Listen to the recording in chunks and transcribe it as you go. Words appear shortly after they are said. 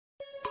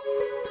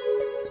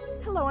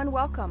Hello and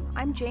welcome.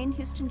 I'm Jane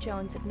Houston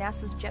Jones at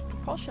NASA's Jet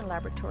Propulsion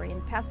Laboratory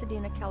in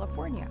Pasadena,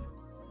 California.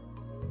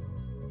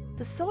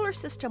 The solar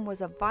system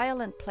was a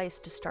violent place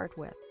to start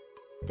with.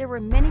 There were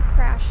many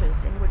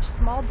crashes in which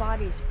small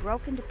bodies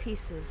broke into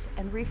pieces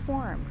and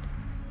reformed.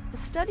 The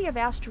study of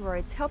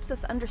asteroids helps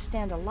us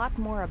understand a lot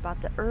more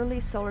about the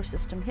early solar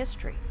system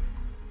history.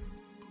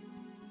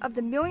 Of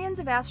the millions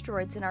of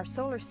asteroids in our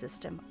solar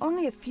system,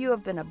 only a few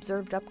have been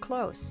observed up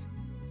close.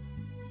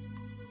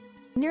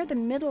 Near the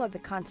middle of the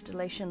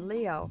constellation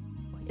Leo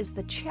is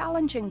the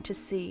challenging to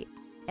see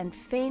and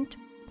faint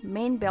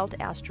main belt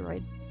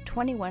asteroid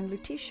 21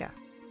 Lutetia.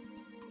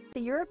 The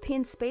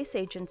European Space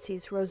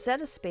Agency's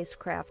Rosetta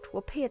spacecraft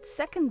will pay its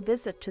second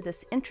visit to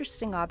this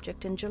interesting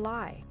object in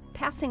July,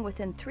 passing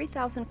within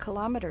 3,000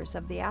 kilometers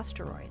of the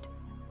asteroid.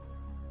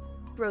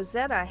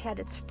 Rosetta had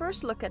its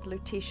first look at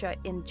Lutetia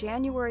in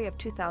January of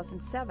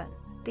 2007.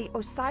 The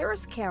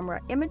OSIRIS camera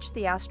imaged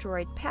the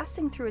asteroid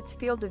passing through its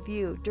field of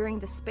view during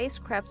the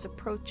spacecraft's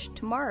approach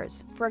to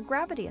Mars for a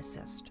gravity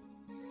assist.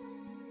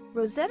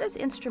 Rosetta's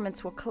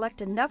instruments will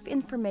collect enough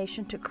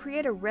information to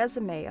create a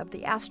resume of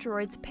the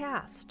asteroid's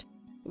past,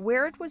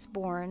 where it was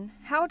born,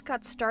 how it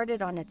got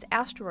started on its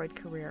asteroid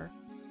career,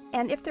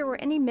 and if there were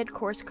any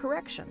mid-course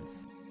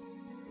corrections.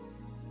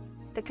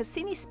 The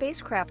Cassini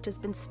spacecraft has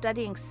been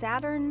studying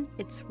Saturn,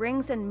 its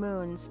rings and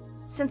moons,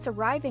 since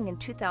arriving in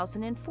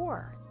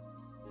 2004.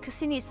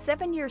 Cassini's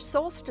 7-year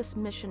solstice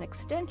mission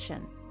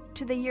extension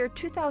to the year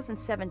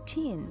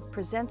 2017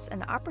 presents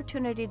an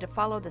opportunity to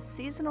follow the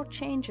seasonal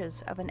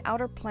changes of an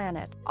outer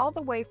planet all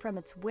the way from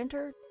its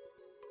winter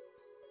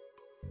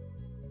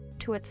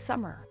to its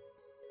summer.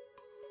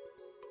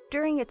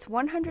 During its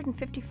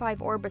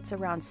 155 orbits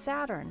around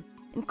Saturn,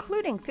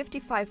 including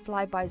 55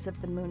 flybys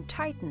of the moon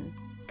Titan,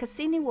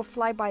 Cassini will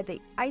fly by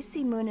the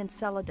icy moon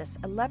Enceladus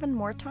 11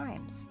 more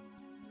times.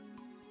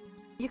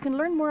 You can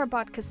learn more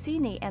about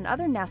Cassini and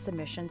other NASA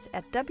missions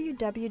at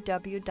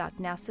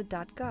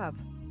www.nasa.gov.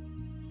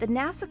 The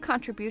NASA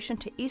contribution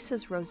to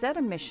ESA's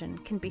Rosetta mission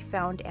can be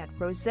found at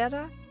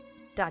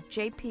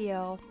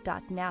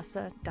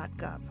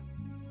rosetta.jpl.nasa.gov.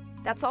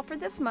 That's all for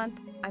this month.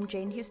 I'm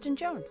Jane Houston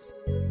Jones.